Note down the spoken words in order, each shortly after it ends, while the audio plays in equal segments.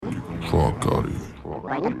Bueno,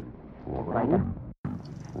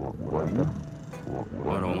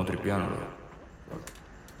 vamos tripeando.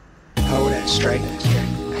 Hold that straight.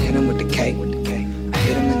 I hit him with the cake. I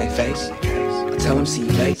hit him in their face. I tell him see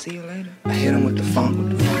you later. I hit him with the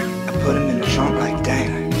funk. I put him in the trunk like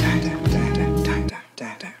dang.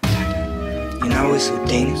 You know it's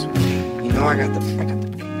Houdini. You know I got the.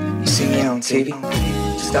 You see me on TV.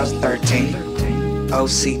 2013.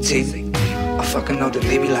 OCT. I fucking know the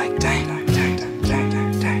baby like dang.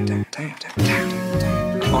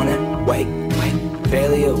 On that wait,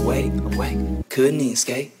 barely awake. Couldn't even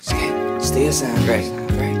skate. Still sound great.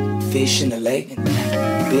 Fish in the lake.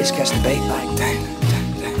 Bitch catch the bait like dang.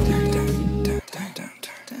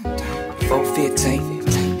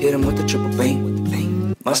 415. Hit him with the triple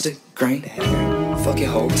beam. Mustard green. Fuck your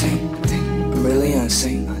whole team. I'm really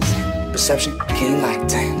unseen. Perception king like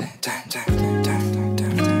dang.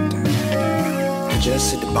 I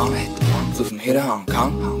just hit the bomb. Flew from here to Hong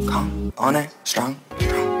Kong. On that strong.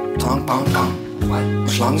 Tong pong pong. My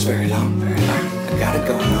schlong's very long. I got it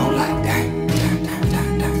going on like dang.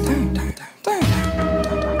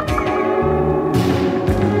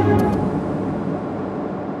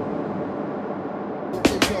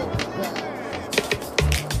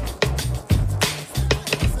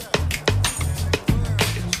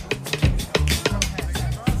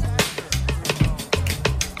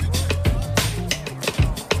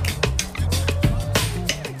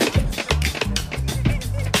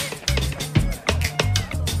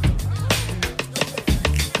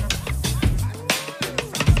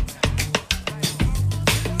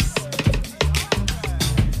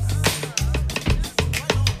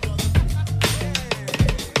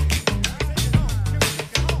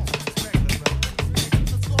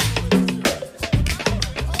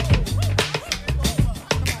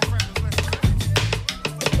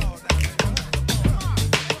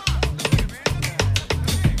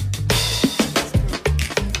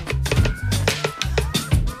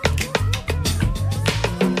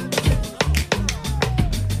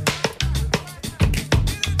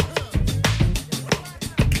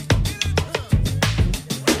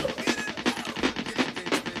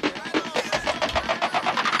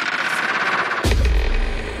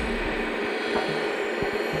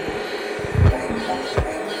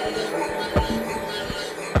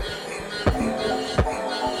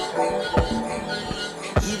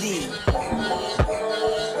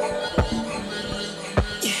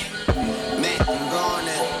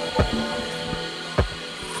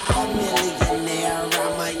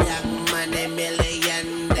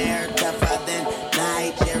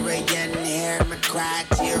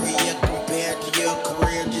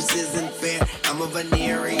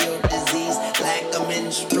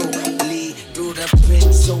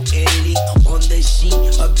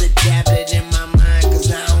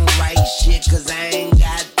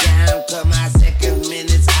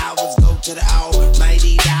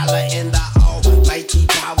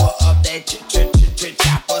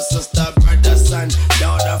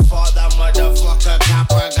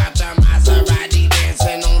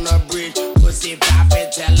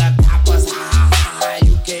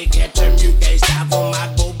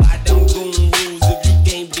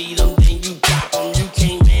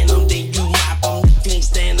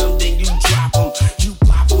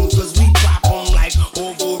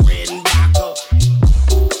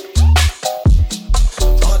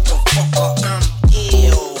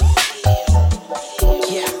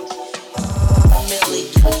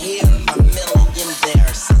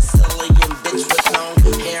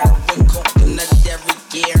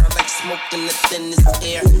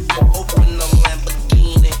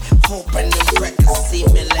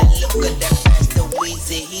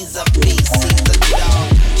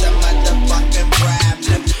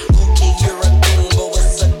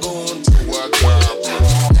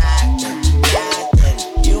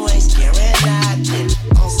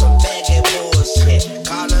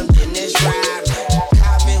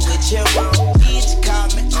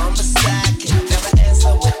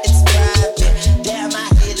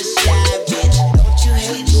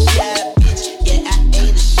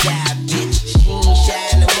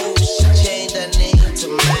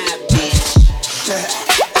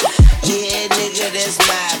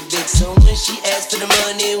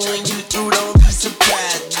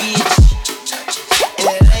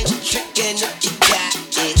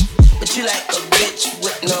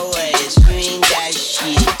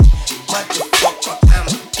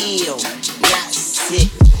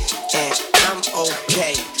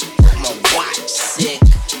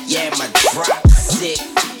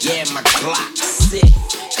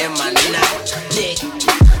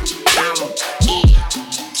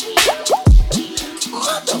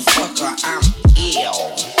 Mother motherfucker, I'm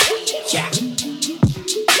ill. Yeah.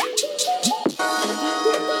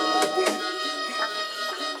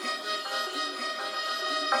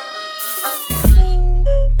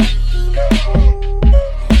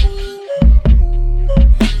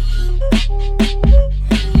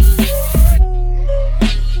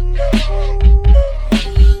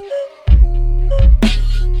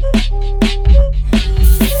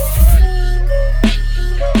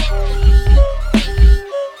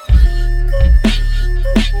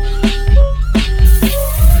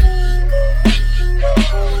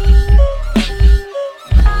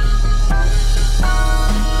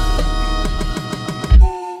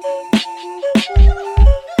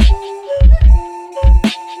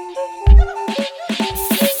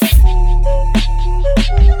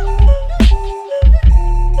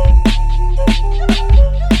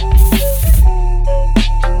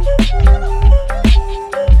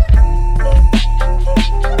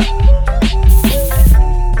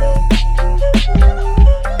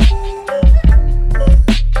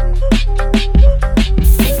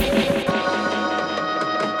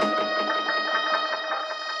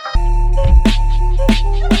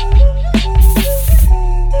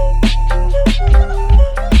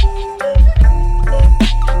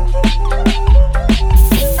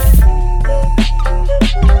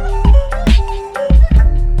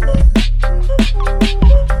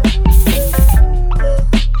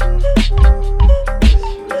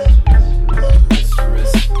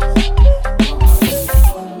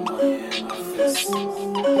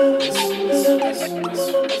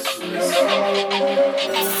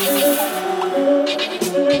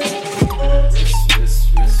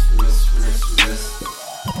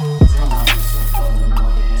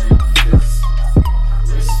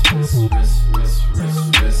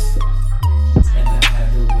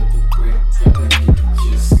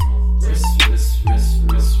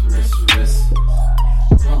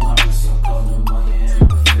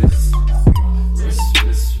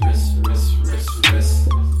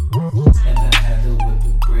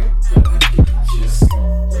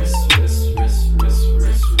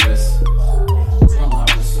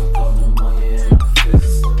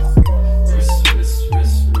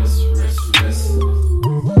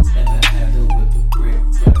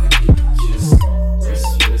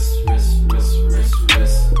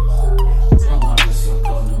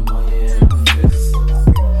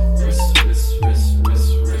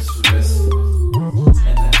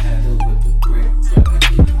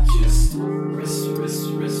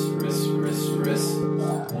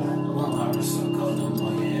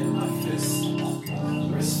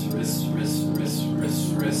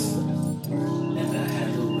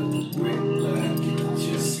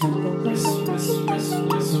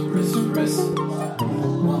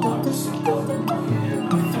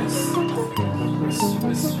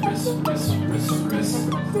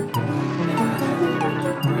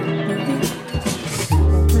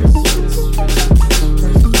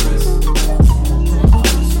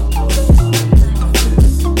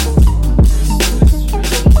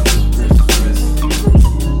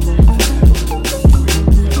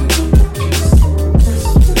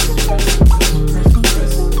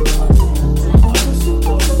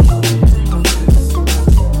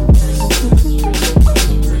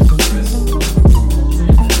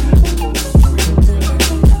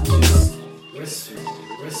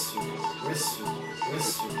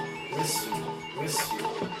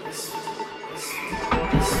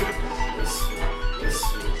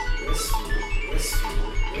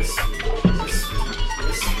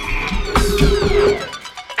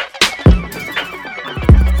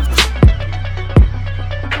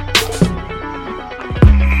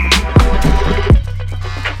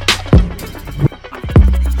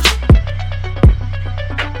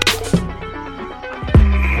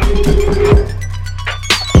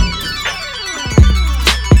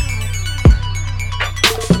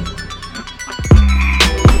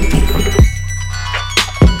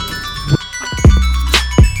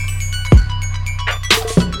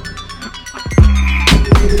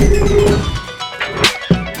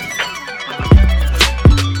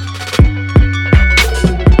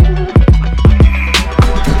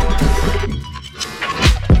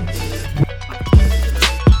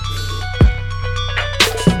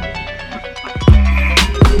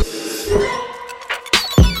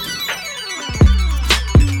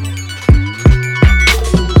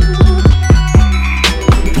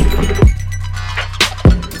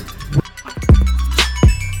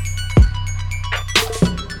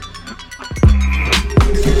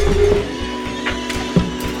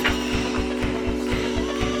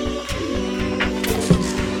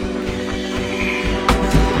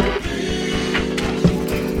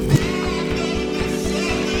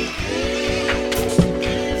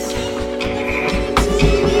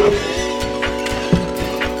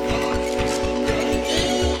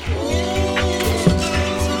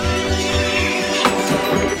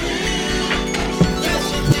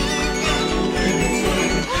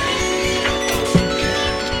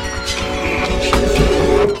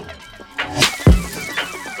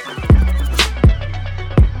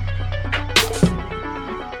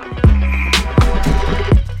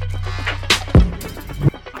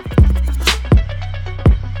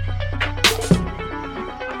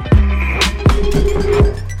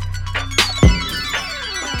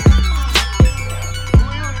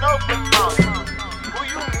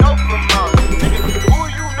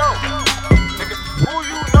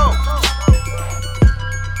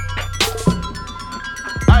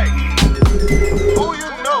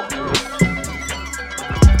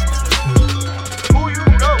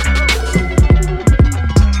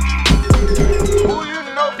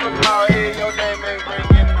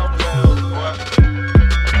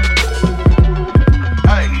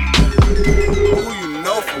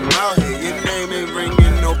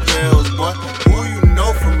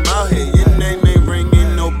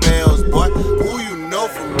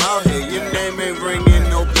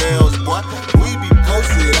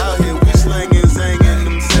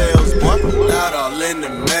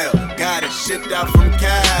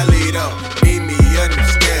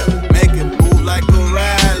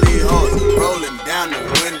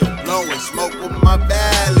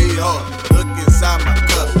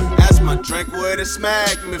 to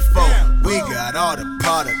smack me for. We got all the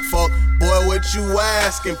product, folk. Boy, what you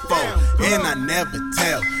asking for? And I never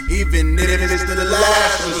tell, even if it's the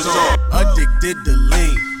last resort. Addicted to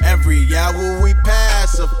lean, every hour we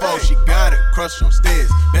pass her for. She got a crush on stairs,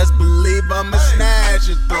 best believe I'ma snatch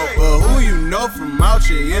her throat. But who you know from out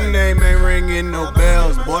here? Your name ain't ringing no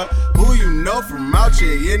bells, boy. Who you know from out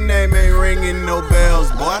here? Your name ain't ringing no bells,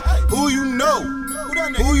 boy. Who you know?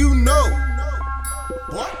 Who you know?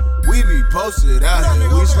 What? We be posted out here,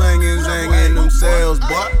 we slangin' zangin' them sales,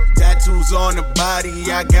 boy. Tattoos on the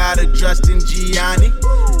body, I got her dressed in Gianni.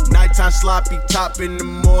 Nighttime sloppy top, in the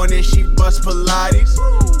morning she bust Pilates.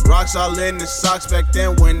 Rocks all in the socks back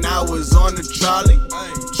then when I was on the trolley.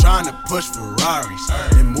 Tryna push Ferraris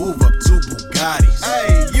and move up to Bugattis.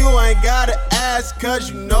 Hey, you ain't gotta ask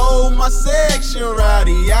cause you know my section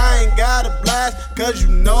rowdy. I ain't gotta blast cause you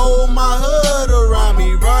know my hood around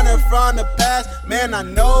me. Running from the past, man I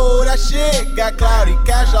know that shit got cloudy.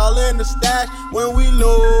 Cash all in the stash when we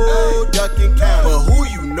load, duckin' count. But who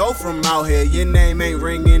you know from out here? Your name ain't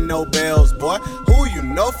ringing no bells, boy. Who you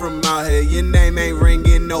know from out here? Your name ain't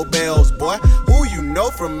ringing no bells, boy. Who you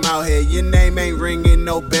know from out here? Your name ain't ringing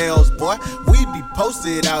no bells, boy. We be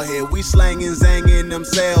posted out here, we slangin' zangin' them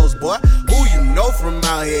sales, boy. Who you know from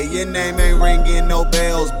out here? Your name ain't ringing no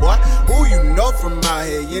bells, boy. Who you know from out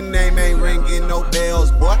here? Your name ain't ringing no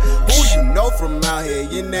bells, boy. Who you know from out here?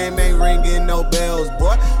 Your name ain't ringing no bells,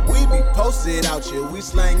 boy. We be posted out here, we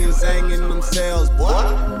slangin' zangin' them sales, boy.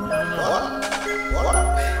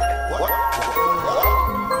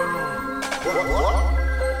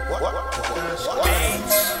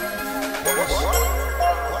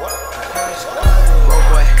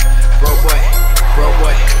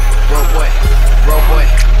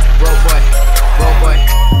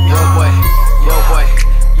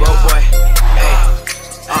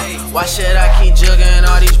 Why should I keep jugging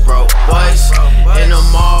all these broke boys? In the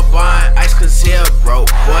mall buying ice cause he a broke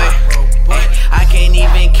boy. I can't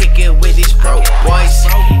even kick it with these broke boys.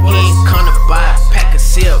 He ain't come to buy a pack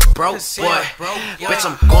cause he a broke boy. Bitch,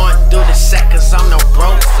 I'm going through the sack cause I'm no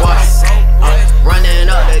broke boy. Running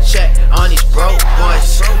up the check on these broke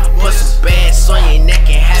boys. Put some bands on your neck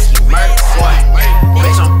and have you murked, boy.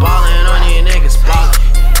 Bitch, I'm ballin' on these niggas, ballin'.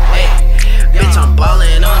 Bitch, I'm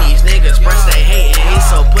ballin' on these niggas, bruh, they hatin', he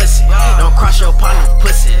so pussy. Don't cross your partner,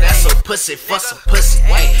 pussy, that's so pussy, for some pussy.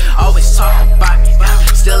 Hey, always talking about me,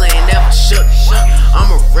 still ain't never shook me.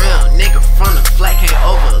 I'm a real nigga from the flat, can't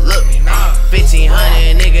overlook me.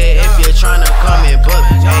 1500 nigga if you're tryna come and book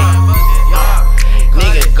me.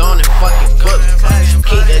 Nigga gone and fucking book me.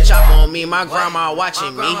 Keep the chop on me, my grandma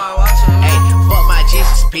watching me. Hey, fuck my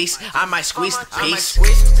Jesus piece, I might squeeze the piece.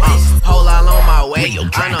 Whole lot on my way,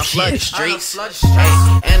 tryna flood the streets.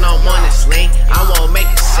 And I'm on this link, I won't make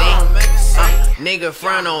a scene. Nigga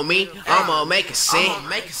front on me, I'ma make a scene.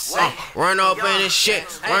 Run up in this shit,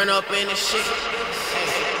 run up in this shit.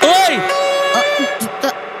 Oi!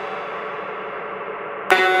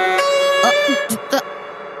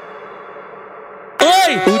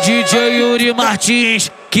 O DJ Yuri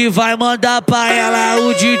Martins que vai mandar pra ela.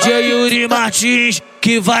 O DJ Yuri Martins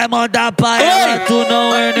que vai mandar pra ela. Tu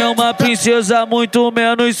não é nenhuma princesa, muito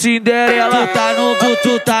menos Cinderela.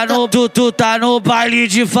 Tu tá no baile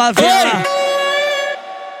de favela.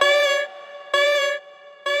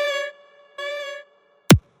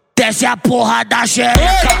 Desce a porra da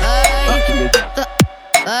xereca,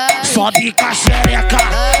 sobe com a xereca.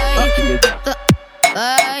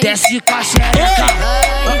 Desce com a xereca,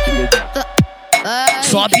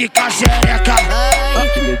 sobe com a xereca.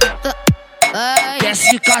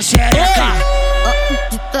 Desce com a xereca.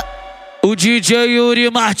 O DJ Yuri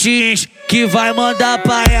Martins que vai mandar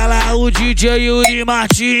pra ela. O DJ Yuri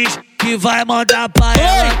Martins que vai mandar pra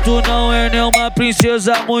ela. Tu não é nenhuma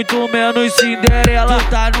princesa, muito menos Cinderela.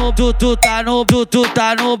 Tu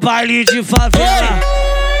tá no baile de favela.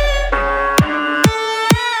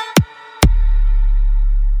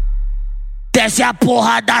 Desce a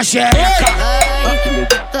porra da xereca,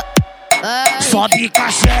 sobe com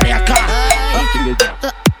a xereca.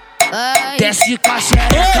 Desce com a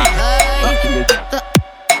xereca,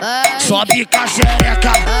 sobe com a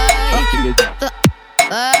xereca.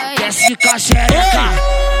 Desce com a xereca.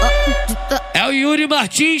 É o Yuri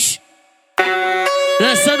Martins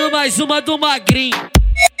lançando mais uma do Magrinho.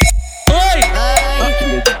 Oi!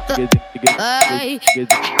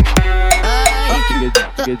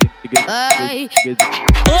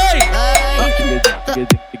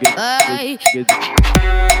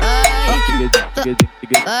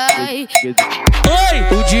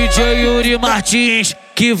 O DJ Yuri Martins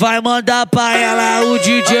que vai mandar pra ela. O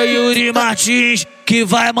DJ Yuri Martins que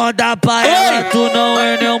vai mandar pra ela. Tu não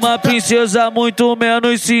é nenhuma princesa, muito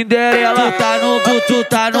menos Cinderela.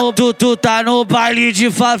 Tu tá no baile de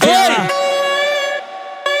favela.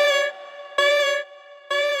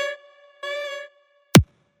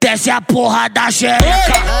 Desce a porra da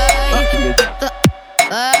xereca,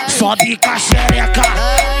 sobe com a xereca,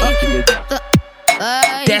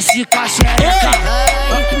 desce com a xereca,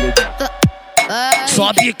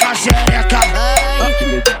 sobe com a xereca,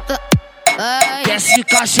 desce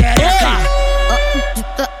com a xereca.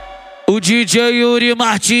 O DJ Yuri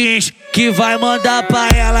Martins que vai mandar pra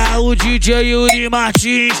ela. O DJ Yuri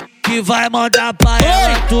Martins que vai mandar pra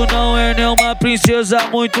ela. Tu não é nenhuma princesa,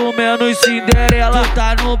 muito menos Cinderela.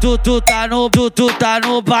 Tu tá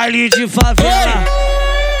no baile de favela.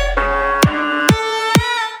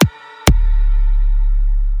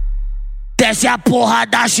 Desce a porra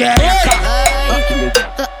da xereca,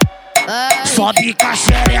 sobe com a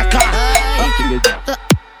xereca,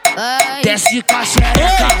 desce com a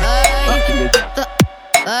xereca,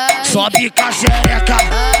 sobe com a xereca,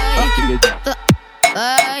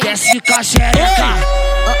 desce com a xereca.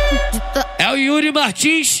 É o Yuri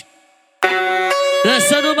Martins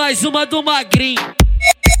lançando mais uma do Magrinho.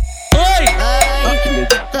 Oi!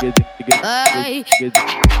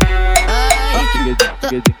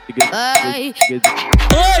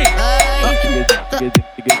 Oi!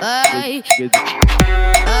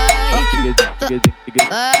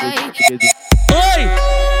 Oi!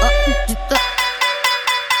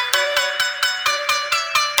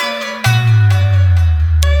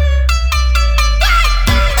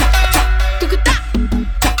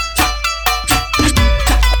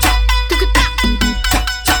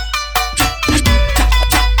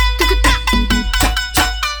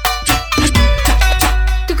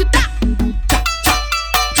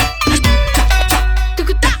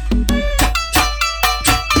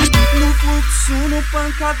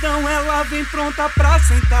 Pancadão, ela vem pronta pra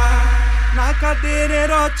sentar. Na cadeira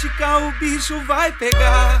erótica o bicho vai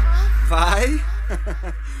pegar. Vai,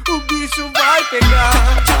 o bicho vai pegar.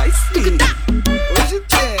 Vai sim, hoje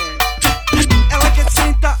tem. Ela quer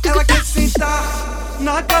sentar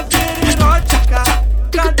na cadeira erótica.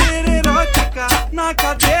 Cadeira erótica, na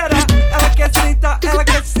cadeira. Ela quer sentar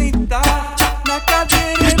na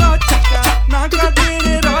cadeira erótica. Na cadeira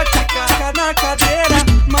erótica, na cadeira.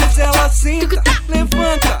 Mas ela senta,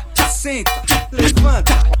 levanta, senta,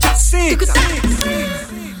 levanta, senta.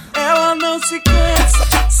 Ela não se cansa,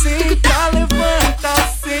 senta, levanta,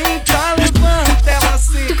 senta, levanta. Ela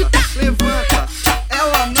senta, levanta,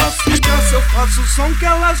 ela não se cansa. Eu faço o som que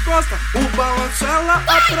elas gostam, o balanço ela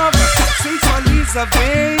aprova. Sensualiza,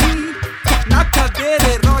 vem na cadeira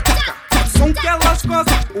erótica. O som que elas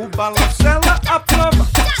gostam, o balanço ela aprova.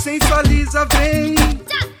 Sensualiza, vem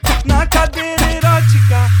na cadeira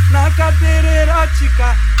erótica, na cadeira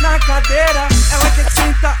erótica, na cadeira. Ela quer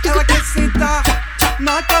sentar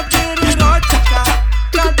na cadeira erótica,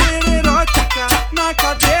 cadeira erótica, na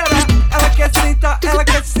cadeira. Ela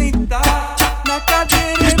quer sentar na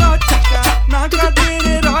cadeira erótica, na cadeira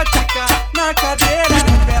erótica, na cadeira.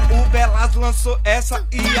 O Belas lançou essa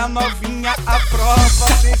e a novinha aprova.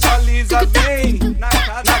 Sensualiza, vem na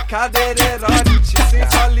cadeira erótica.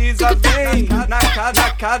 Sensualiza, vem na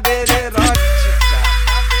cadeira erótica.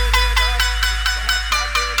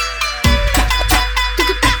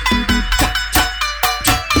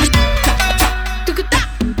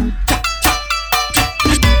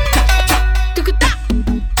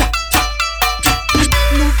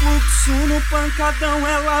 No fluxo, no pancadão,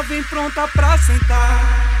 ela vem pronta pra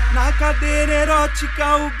sentar. Na cadeira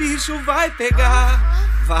erótica o bicho vai pegar.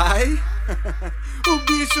 Vai, o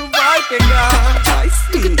bicho vai pegar. Vai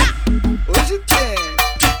sim, hoje tem.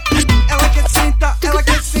 Ela quer sentar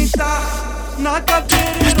na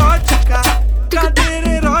cadeira erótica. Cadeira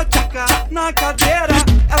erótica, na cadeira.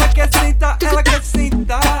 Ela quer sentar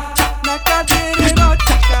na cadeira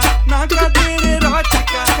erótica. Na cadeira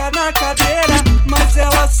erótica, na cadeira. Mas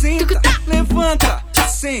ela senta, levanta,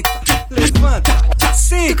 senta, levanta,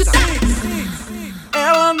 senta.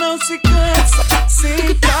 Ela não se cansa,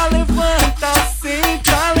 senta, levanta,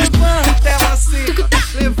 senta, levanta. Ela senta,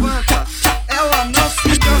 levanta, ela não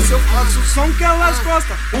se cansa. Eu faço o som que elas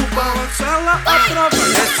gostam, o balanço ela aprova.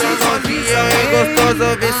 Essa novinha é gostosa,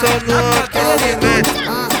 vem só no aquecimento.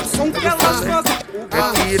 O som que elas gostam, o É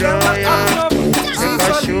balanço ela piranha, aprova. é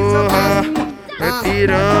cachorra, é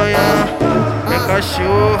piranha, é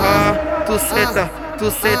cachorra. Tu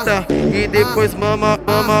senta e depois mama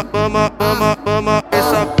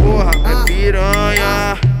essa porra. É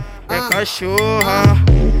piranha, é cachorra,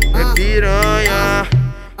 é piranha,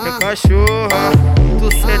 é cachorra.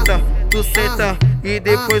 tu senta e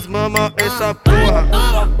depois mama essa porra.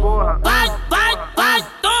 Vai,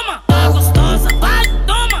 toma, tá gostosa, vai,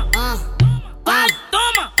 toma. Vai,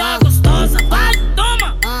 toma, tá gostosa, vai,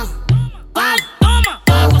 toma. Vai, toma,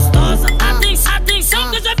 tá gostosa. Atenção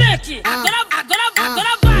que eu já vi aqui. Agora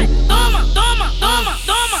vai. Toma. Tá gostosa,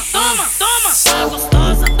 toma. Tá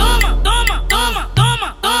gostosa, toma. Tá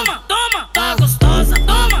gostosa.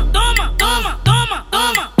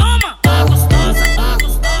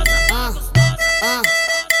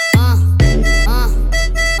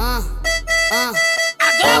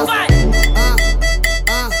 Agora vai.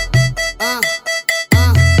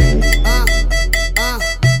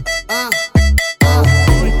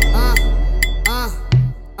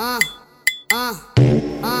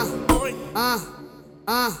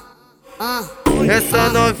 Essa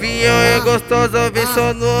novinha é gostosa, vem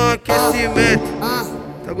só no aquecimento.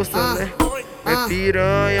 Tá gostando, né? É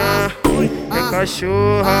piranha, é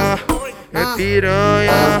cachorra. É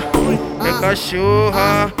piranha, é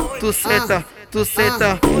cachorra. Tu senta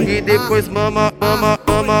e depois mama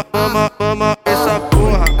essa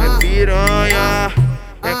porra. É piranha,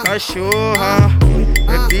 é cachorra.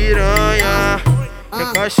 É piranha,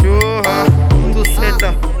 é cachorra.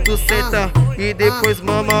 Tu senta e depois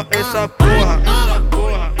mama essa porra.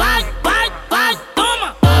 Vai,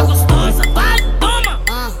 toma, tá gostosa, vai, toma.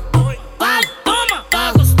 Vai, toma,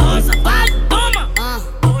 tá gostosa, vai, toma.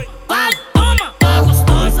 Vai, toma, tá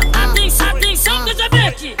gostosa. Atenção que eu já vi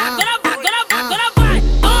aqui. Agora vai.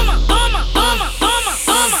 Toma.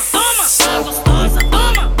 Tá gostosa,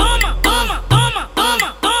 toma.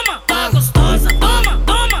 Tá gostosa,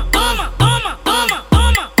 toma. Tá gostosa.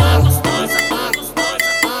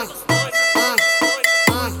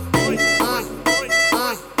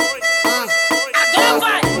 Agora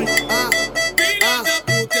vai. Filha da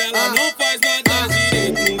puta, ela não faz nada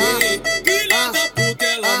direito. Filha da puta,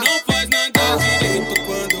 ela não faz nada direito.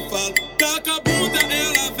 Quando eu falo, taca a bunda,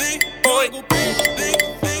 ela vem. Joga o peito, vem.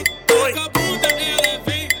 Taca a bunda, ela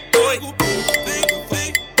vem. Joga o peito,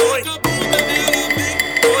 vem. Taca a bunda, ela vem.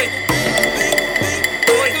 Joga o peito, vem.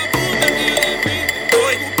 Taca a bunda, ela vem.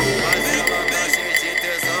 Joga o peito, Mas ela tá cheia de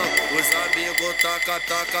tesão. Os amigos taca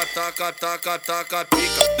pica.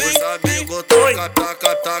 Os amigos taca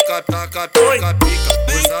pica.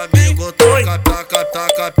 Os amigos taca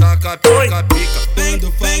pica.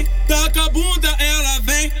 quando vem, taca a bunda, ela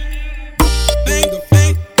vem. Quando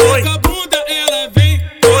vem, taca a bunda, ela vem.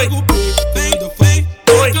 Joga o peito, quando vem,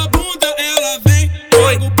 taca a bunda, ela vem.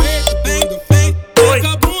 Joga o peito, quando vem, taca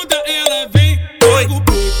a bunda, ela vem. Joga o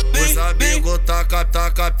peito, Os amigos taca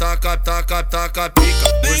pica. Os amigos taca pica.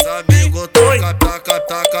 Os amigos taca pica.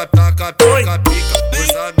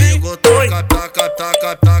 Os amigos taca pica.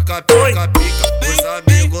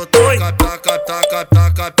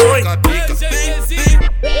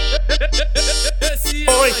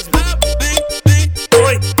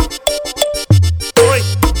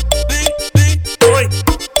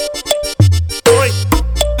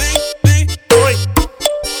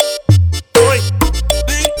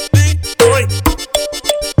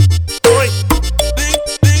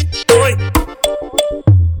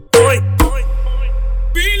 Oi,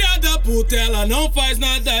 filha da puta, ela não faz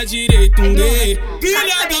nada direito.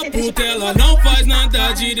 Filha da puta, ela não faz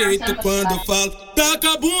nada direito. Quando eu falo,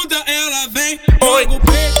 taca a bunda, ela vem. Joga o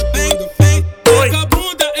peito, quando vem. Taca a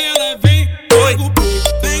bunda, ela vem. Joga o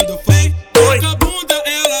peito, quando vem. Taca a bunda,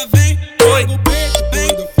 ela vem. Joga o peito,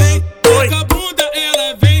 quando vem. Taca a bunda,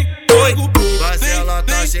 ela vem. Joga o peito. Mas ela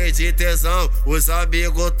tá cheia de tesão. Os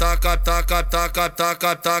amigos taca pica.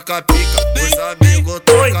 Os amigos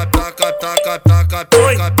taca pica.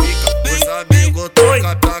 Os amigos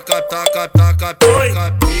taca pica.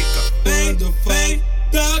 Quando vem,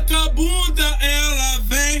 taca a bunda, ela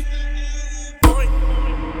vem.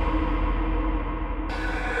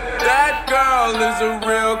 That girl is a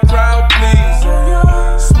real crowd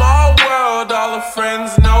pleaser. Small world, all her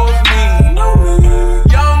friends knows me.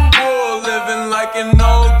 Young bull living like an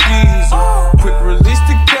old geezer. Quick release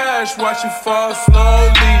the cash, watch it fall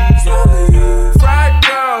slowly. Fried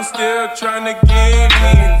girl still trying to get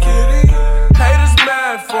me. Haters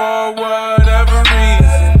mad for whatever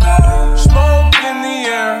reason. Smoke in the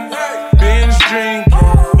air, binge drinking.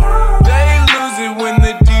 They lose it when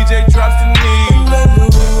the DJ drops the knee.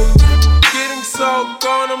 Getting so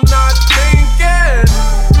gone, I'm not thinking.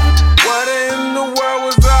 What in the world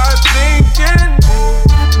was I thinking?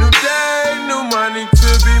 New day, new money to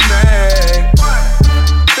be made.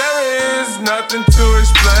 There is nothing to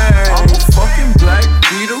explain.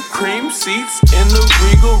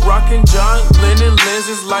 rockin' John Lennon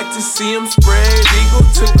lenses, like to see him spread eagle.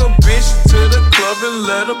 Took a bitch to the club and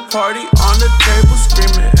let a party on the table,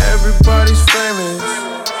 screaming everybody's famous.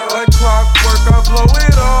 Like clockwork, I blow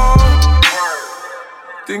it all,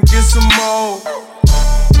 then get some more.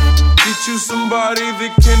 Get you somebody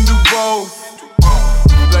that can do both.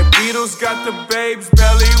 Like Beatles got the babes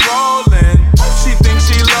belly rolling. She thinks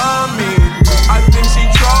she love me, I think she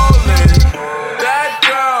trolling. That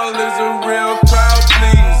girl is a real crowd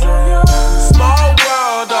pleaser. Small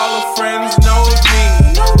world, all her friends know me.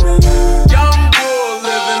 Young bull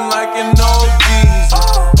living like an old geezer.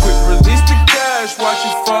 Quick release the cash, watch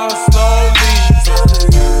it fall slowly.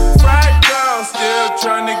 Frat girl still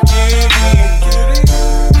trying to get in.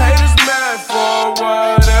 Haters mad for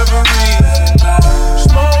whatever reason.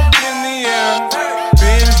 Smoke in the air,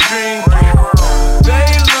 binge drink. They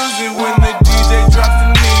lose it when the DJ drops the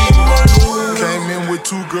knee. Came in with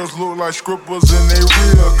two girls look like scribbles in they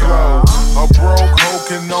real clothes. A broke hoe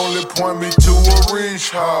can only point me to a rich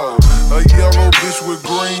hoe. A yellow bitch with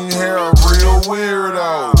green hair, a real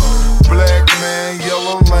weirdo. Black man,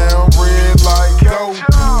 yellow lamb, red like goat.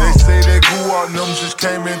 They say that goo out them just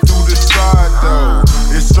came in through the side though.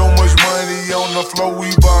 It's so much money on the floor,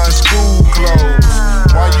 we buying school clothes.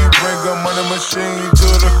 Why you bring a money machine to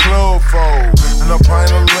the club for? And a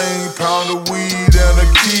pint of lean, pound of weed and a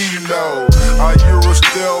kilo. I Euro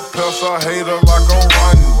still pels, I hate her like a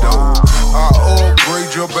Rondo. I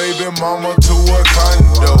upgrade your baby mama to a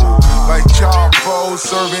condo. Like Chapo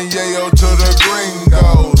serving yayo to the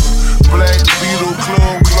gringos. Black Beetle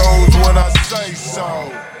club clothes when I say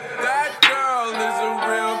so. That girl is a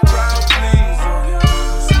real crowd pleaser.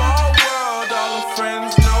 Small world, all her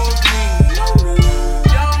friends know me.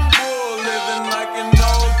 Young bull living like an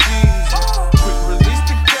old geezer. Quick release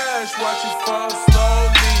the cash, watch it fall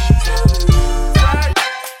slowly.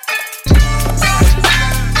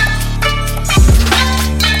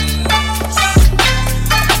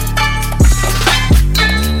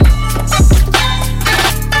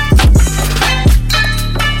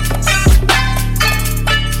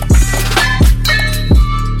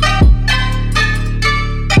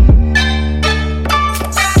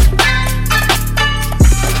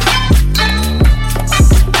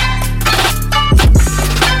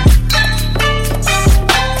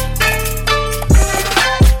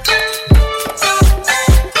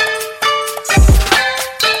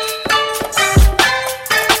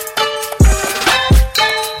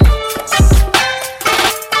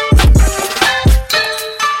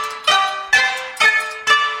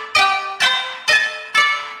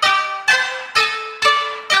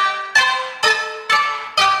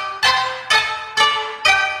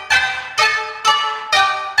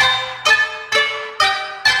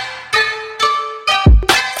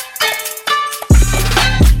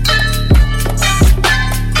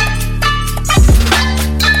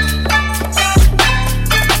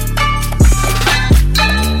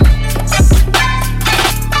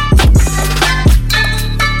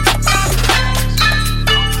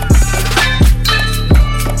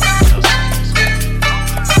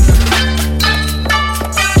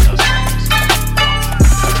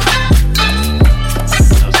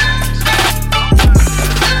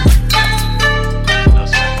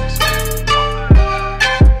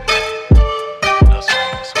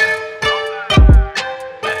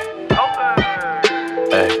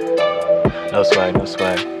 No swag, no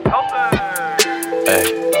swag. Ay,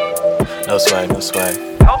 no swag, no swag.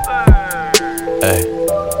 Ay,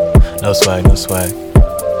 no swag, no swag.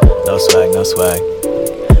 No swag, no swag.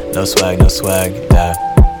 No swag, no swag. Nah.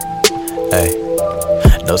 Ay,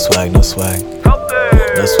 no swag, no swag.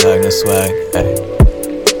 No swag, no swag. Ay,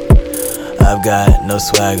 I've got no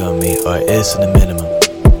swag on me, or it's in the minimum.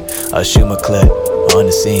 I'll shoot my clip on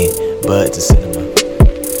the scene, but it's a cinema.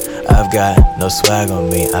 I've got no swag on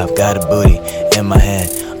me, I've got a booty in my hand.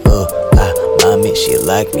 Ooh, mommy, she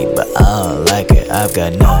like me, but I don't like her. I've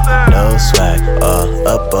got no swag all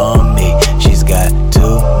up on me. She's got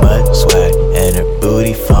too much swag and her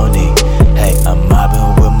booty phony. Hey, I'm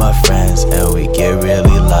mobbing with my friends and we get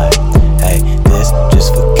really light. Hey, this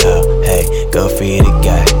just for Kyle. Hey, go free the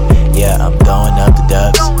guy. Yeah, I'm throwing up the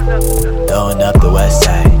dubs, throwing up the west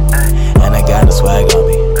side. And I got no swag on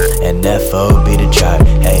me, and that foe be the tribe.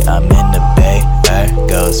 Hey, I'm in the bay, air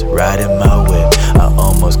goes riding my whip. I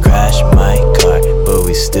almost crashed my car, but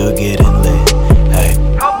we still getting lit. Hey,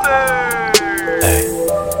 hey,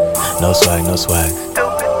 no swag, no swag.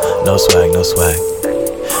 No swag, no swag.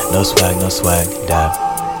 No swag, no swag, dab.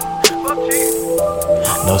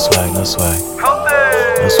 No swag, no swag.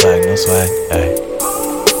 No swag, no swag, hey.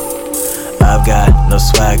 I've got no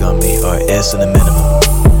swag on me, or it's in the minimum.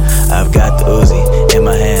 I've got the Uzi in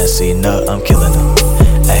my hand, so you know I'm killing them.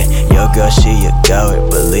 Ay, your girl, she a coward,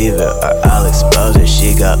 believe it or I'll expose her.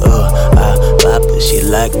 She got I pop it, she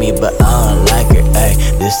like me, but I don't like her. Ay,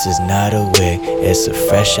 this is not a wig, it's a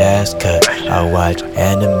fresh ass cut. I watch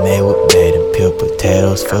anime with bait and peel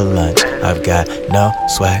potatoes for lunch. I've got no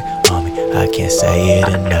swag on me, I can't say it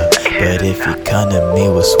enough. But if you come to me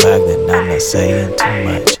with swag, then I'm not saying too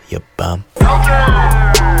much, you bum.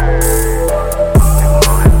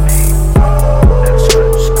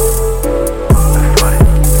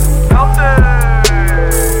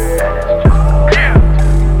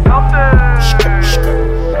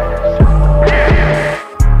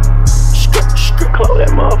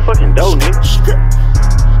 Fucking dope, nigga.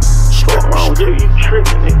 What's wrong with you? You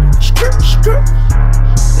tripping, nigga.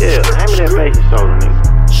 Yeah, hand me that baking soda, nigga.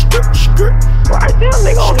 Right there,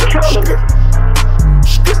 nigga, on the counter, nigga.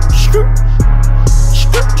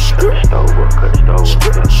 Cut the stove up, cut the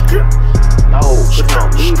stove up. No, put it on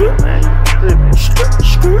medium, man. You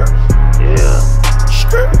tripping. Yeah.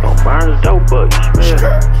 You gon' burn the dope up, you smell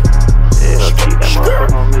it. Yeah, keep that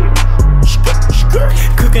motherfucker on medium.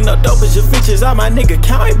 Cooking up dope as your bitches, all my nigga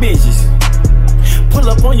counting bitches. Pull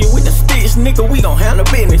up on you with the sticks, nigga, we gon' handle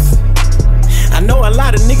business. I know a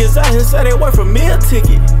lot of niggas out here say they work for meal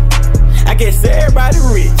ticket. I guess everybody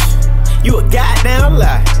rich, you a goddamn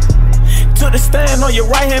lie. Took the stand on your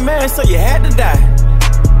right hand man, so you had to die.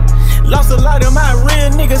 Lost a lot of my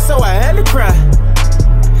real niggas, so I had to cry.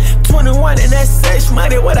 21 and that sex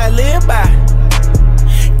money, what I live by.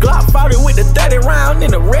 Glock 40 with the 30 round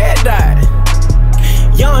in the red dot.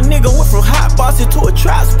 Young nigga went from hot bossing to a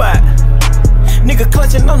trap spot. Nigga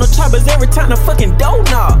clutching on the choppers every time the fucking dough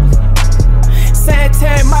knock.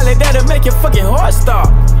 Santan Molly, that'll make your fucking heart stop.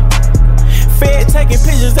 Fed taking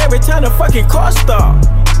pictures every time the fucking car stop.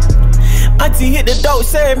 Auntie hit the dope,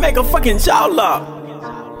 said make a fucking jaw lock.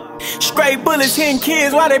 Straight bullets hitting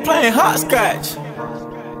kids while they playing hopscotch.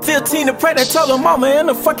 15 the pregnant told her mama in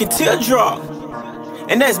the fucking teardrop.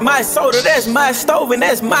 And that's my soda, that's my stove, and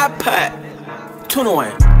that's my pot.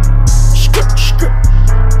 21. Skirt, skirt.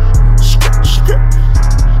 Skirt, skirt.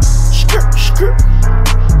 Skirt, skirt.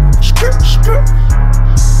 Skirt, skirt.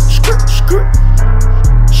 Skirt, skirt.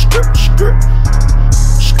 Skirt, skirt.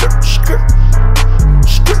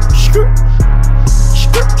 Skirt, skirt.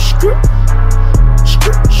 Skirt, skirt.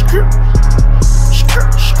 Skirt, skirt.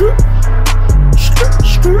 Skirt, skirt. Skirt,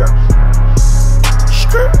 skirt.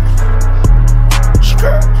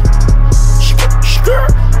 Skirt,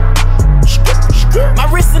 skirt. Skirt. My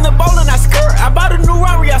wrist in the bowl and I skirt. I bought a new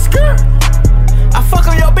Rari, I skirt. I fuck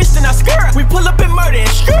on your bitch, then I skirt. We pull up and murder and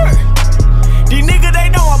skirt. These niggas, they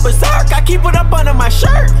know I'm berserk. I keep it up under my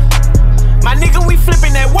shirt. My nigga, we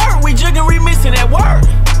flipping that work. We jigging, remixing that work.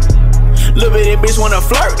 Little bitty bitch wanna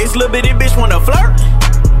flirt. This little bitty bitch wanna flirt.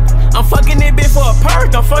 I'm fucking that bitch for a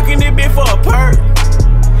perk. I'm fucking that bitch for a perk.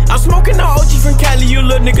 I'm smoking the OG from Cali. You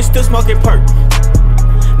little niggas still smoking perk.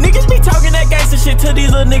 Niggas be talking that gangsta shit till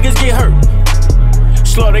these little niggas get hurt.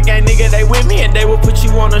 Slaughter gang nigga, they with me and they will put you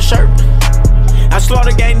on a shirt. I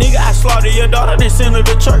slaughter gang nigga, I slaughter your daughter, then send her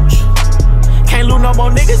to church. Can't lose no more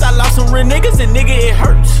niggas, I lost some real niggas and nigga it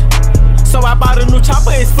hurts. So I bought a new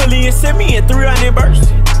chopper, it's fully in semi and 300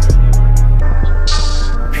 bursts.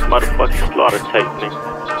 Motherfucking slaughter tape, nigga.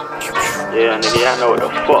 Yeah, nigga, y'all know what the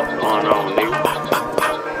fuck going on, nigga.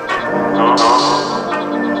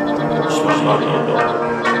 Slaughter your daughter.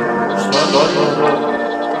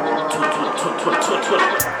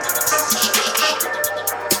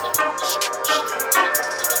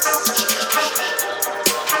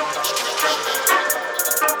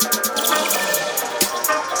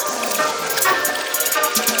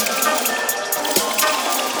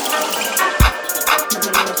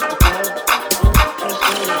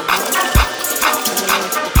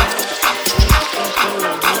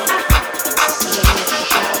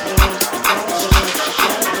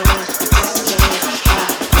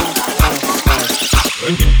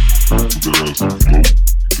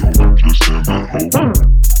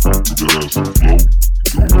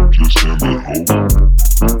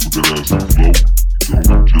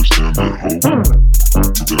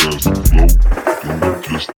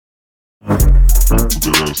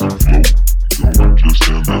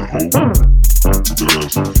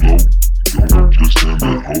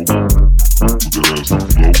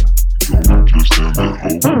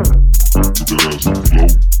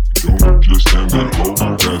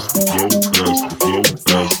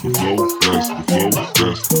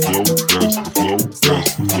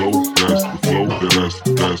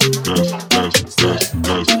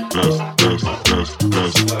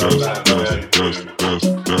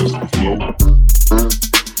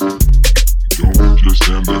 Don't just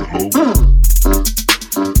stand there,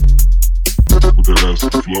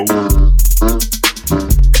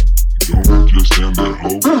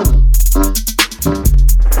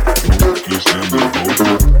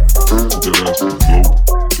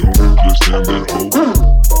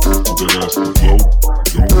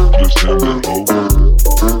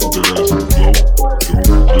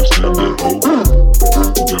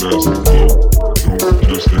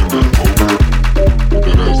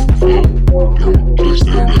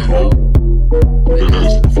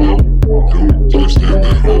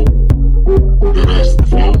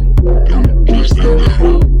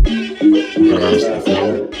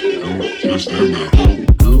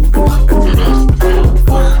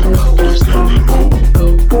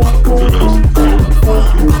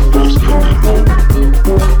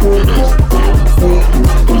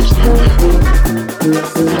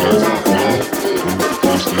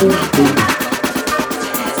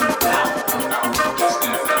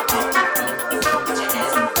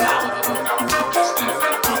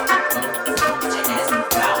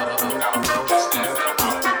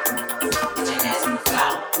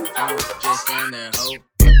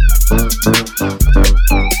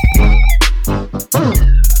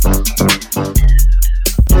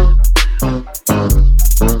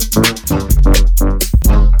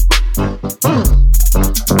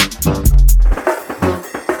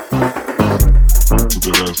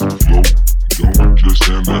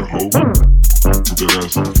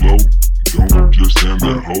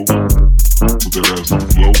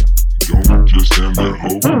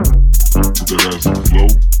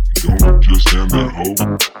 Don't just stand that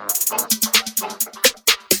hoe.